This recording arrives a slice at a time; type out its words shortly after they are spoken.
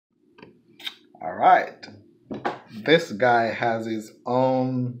All right. This guy has his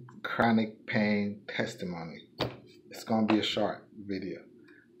own chronic pain testimony. It's going to be a short video.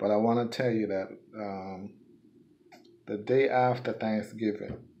 But I want to tell you that the day after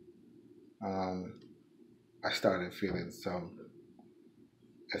Thanksgiving, um, I started feeling some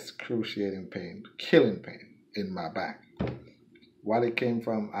excruciating pain, killing pain in my back. What it came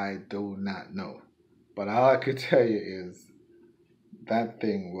from, I do not know. But all I could tell you is that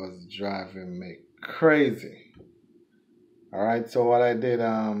thing was driving me crazy. All right, so what I did,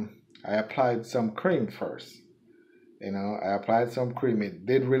 I applied some cream first. I applied some cream. It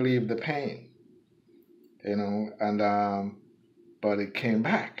did relieve the pain, and but it came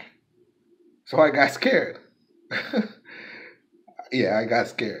back. So I got scared. Yeah, I got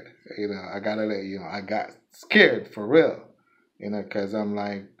scared. I gotta let you know, I got scared for real. Because I'm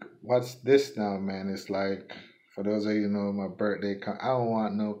like, what's this now, man? It's like, for those of you who know, my birthday, I don't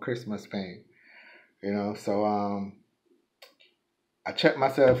want no Christmas pain. So I checked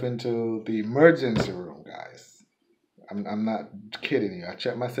myself into the emergency room, guys. I'm not kidding you. I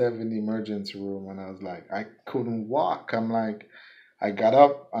checked myself in the emergency room and I was like, I couldn't walk. I'm like, I got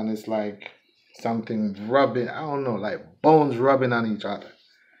up and it's like something rubbing, I don't know, like bones rubbing on each other.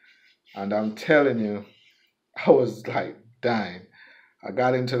 And I'm telling you, I was like dying. I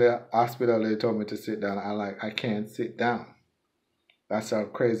got into the hospital, they told me to sit down. I can't sit down. That's how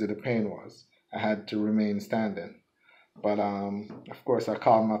crazy the pain was. I had to remain standing. But of course, I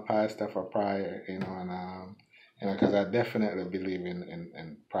called my pastor for prayer, and because I definitely believe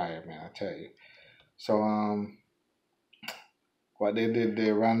in prayer, man. I tell you. So what they did,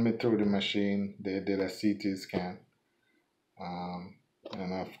 they ran me through the machine. They did a CT scan,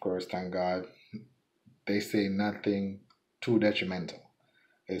 and of course, thank God, they say nothing too detrimental.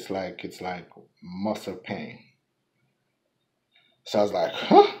 It's like muscle pain. So I was like,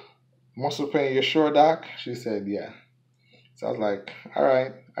 huh? Muscle pain? You sure, doc? She said, yeah. So I was like, all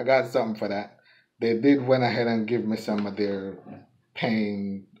right, I got something for that. They did went ahead and give me some of their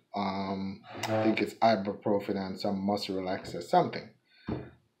pain. I think it's ibuprofen and some muscle relaxer, something.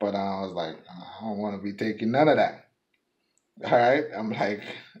 But I was like, I don't want to be taking none of that. All right, I'm like,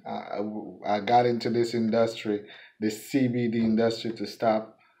 I got into this industry, this CBD industry, to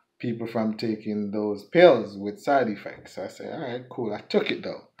stop people from taking those pills with side effects. So I said, all right, cool. I took it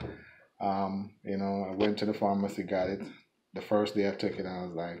though. I went to the pharmacy, got it. The first day I took it, I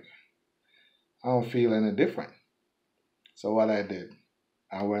was like, I don't feel any different. So what I did,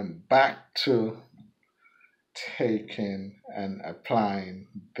 I went back to taking and applying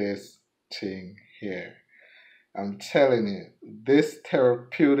this thing here. I'm telling you, this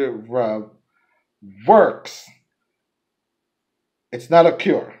therapeutic rub works. It's not a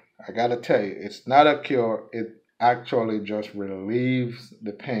cure. I gotta tell you, it's not a cure. It actually just relieves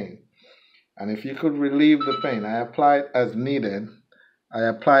the pain. And if you could relieve the pain, I applied as needed. I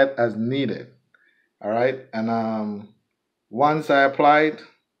applied as needed. All right. And once I applied,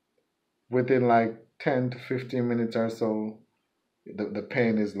 within like 10 to 15 minutes or so, the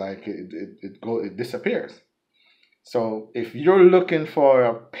pain is like it disappears. So if you're looking for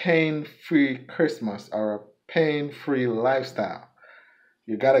a pain-free Christmas or a pain-free lifestyle,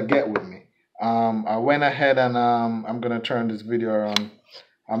 you gotta get with me. I went ahead and I'm gonna turn this video around.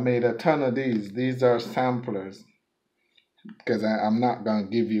 I made a ton of these. These are samplers because I'm not gonna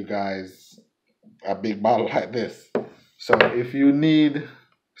give you guys a big bottle like this. So if you need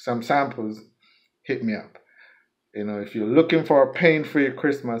some samples, hit me up. If you're looking for a pain-free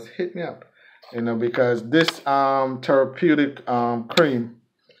Christmas, hit me up. Because this therapeutic cream,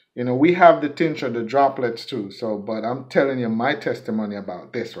 we have the tincture, the droplets too. So, but I'm telling you my testimony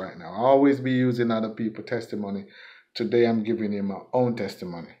about this right now. I'll always be using other people's testimony. Today I'm giving you my own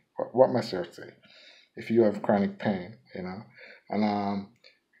testimony. What must I say? If you have chronic pain, and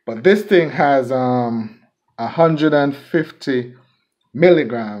but this thing has 150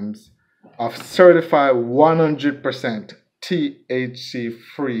 milligrams of certified 100% THC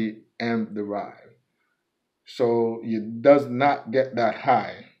free hemp derived. So it does not get that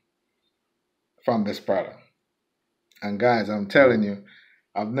high from this product. And guys, I'm telling you,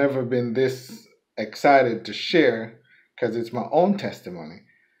 I've never been this excited to share because it's my own testimony.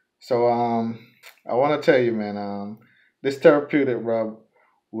 So I want to tell you, man, this therapeutic rub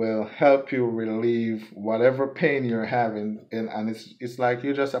will help you relieve whatever pain you're having, and it's like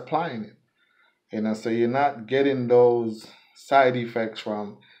you're just applying it. So you're not getting those side effects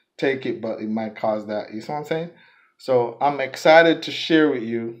from take it, but it might cause that. You see what I'm saying? So I'm excited to share with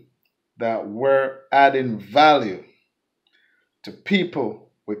you that we're adding value to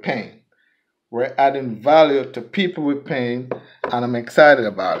people with pain. We're adding value to people with pain, and I'm excited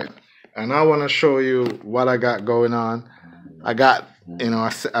about it. And I want to show you what I got going on. I got,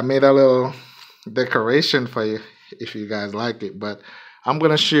 I made a little decoration for you if you guys like it. But I'm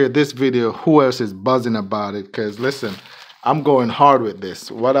going to share this video. Who else is buzzing about it? Because listen, I'm going hard with this.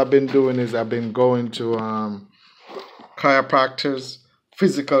 What I've been doing is I've been going to chiropractors,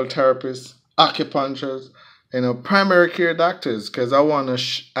 physical therapists, acupuncturists, primary care doctors, because I want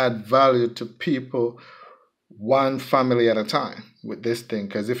to add value to people one family at a time with this thing.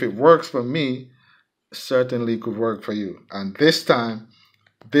 Because if it works for me, certainly could work for you. And this time,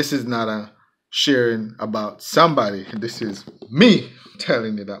 this is not a sharing about somebody. This is me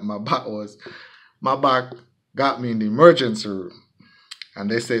telling you that my back got me in the emergency room. And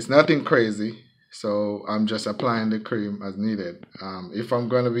they say it's nothing crazy. So I'm just applying the cream as needed. If I'm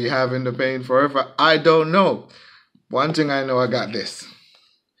going to be having the pain forever, I don't know. One thing I know, I got this.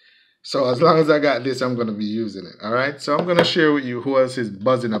 So as long as I got this, I'm going to be using it. All right. So I'm going to share with you who else is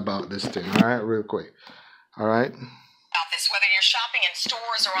buzzing about this thing. All right. Real quick. All right. Whether you're shopping in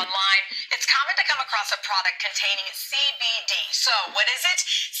stores or online, it's common to come across a product containing CBD. So what is it?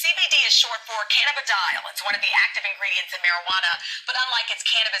 CBD is short for cannabidiol. It's one of the active ingredients in marijuana, but unlike its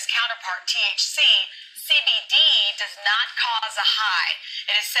cannabis counterpart THC, CBD does not cause a high.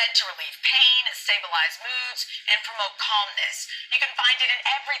 It is said to relieve pain, stabilize moods, and promote calmness. You can find it in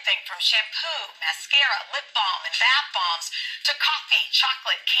everything from shampoo, mascara, lip balm, and bath bombs to coffee,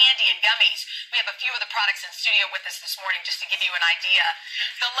 chocolate, candy, and gummies. We have a few of the products in studio with us this morning just to give you an idea.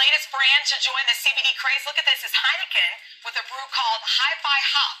 The latest brand to join the CBD craze, look at this, is Heineken with a brew called Hi-Fi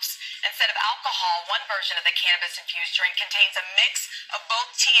Hops. Instead of alcohol, one version of the cannabis-infused drink contains a mix of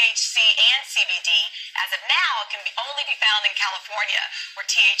both THC and CBD. As of now, it can only be found in California, where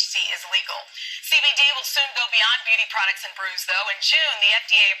THC is legal. CBD will soon go beyond beauty products and brews, though. In June, the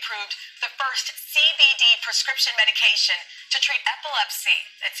FDA approved the first CBD prescription medication to treat epilepsy.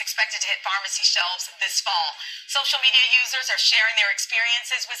 It's expected to hit pharmacy shelves this fall. Social media users are sharing their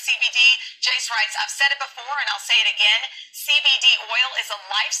experiences with CBD. Jace writes, I've said it before and I'll say it again. CBD oil is a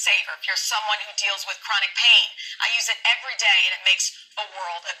lifesaver if you're someone who deals with chronic pain. I use it every day and it makes a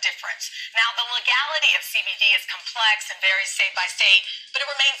world of difference. Now, the legality of CBD is complex and varies state by state, but it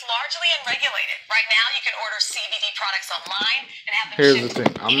remains largely unregulated. Right now, you can order CBD products online and have them Here's the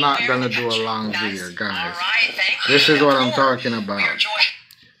shipped thing. I'm not going to do a long video, guys. This is what I'm talking about.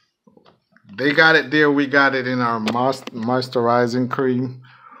 They got it there. We got it in our moisturizing cream.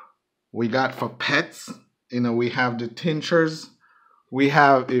 We got for pets. We have the tinctures. We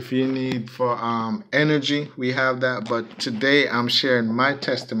have, if you need for energy, we have that. But today I'm sharing my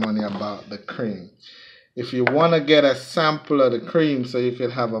testimony about the cream. If you want to get a sample of the cream so you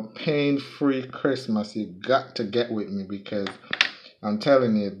can have a pain-free Christmas, you got to get with me, because I'm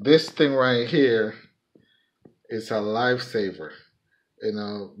telling you, this thing right here is a lifesaver. I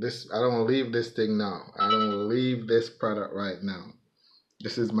don't leave this thing now. I don't leave this product right now.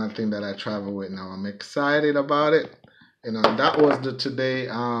 This is my thing that I travel with now. I'm excited about it. That was the today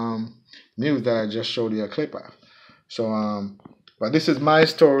news that I just showed you a clip of. So, but this is my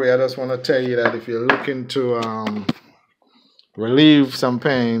story. I just want to tell you that if you're looking to relieve some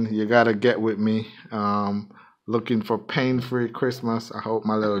pain, you got to get with me. Looking for pain-free Christmas. I hope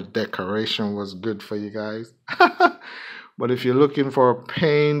my little decoration was good for you guys. But if you're looking for a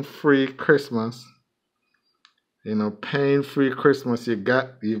pain-free Christmas, pain-free Christmas, you've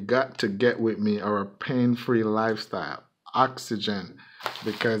got to get with me, or a pain-free lifestyle. Oxygen,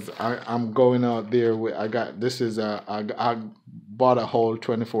 because I'm going out there with I bought a whole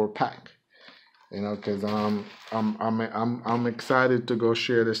 24 pack, because I'm excited to go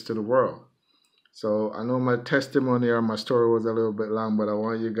share this to the world. So I know my testimony or my story was a little bit long, but I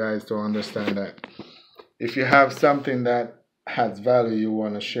want you guys to understand that if you have something that has value you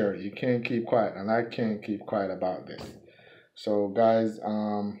want to share, you can't keep quiet, and I can't keep quiet about this. So guys,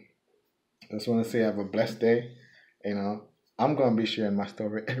 I just want to say have a blessed day. I'm gonna be sharing my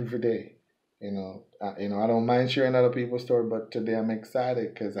story every day. I don't mind sharing other people's story, but today I'm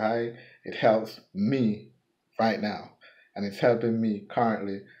excited because it helps me right now, and it's helping me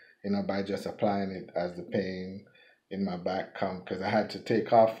currently. By just applying it as the pain in my back come, because I had to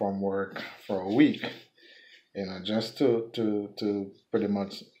take off from work for a week. Just to pretty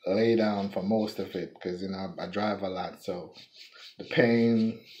much lay down for most of it, because I drive a lot, so the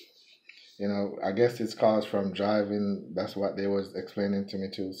pain. I guess it's caused from driving. That's what they was explaining to me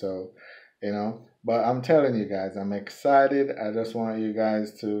too. So, but I'm telling you guys, I'm excited. I just want you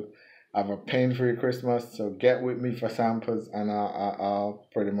guys to have a pain-free Christmas. So get with me for samples, and I'll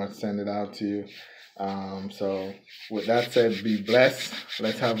pretty much send it out to you. So with that said, be blessed.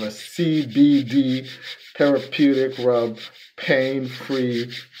 Let's have a CBD therapeutic rub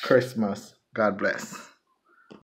pain-free Christmas. God bless.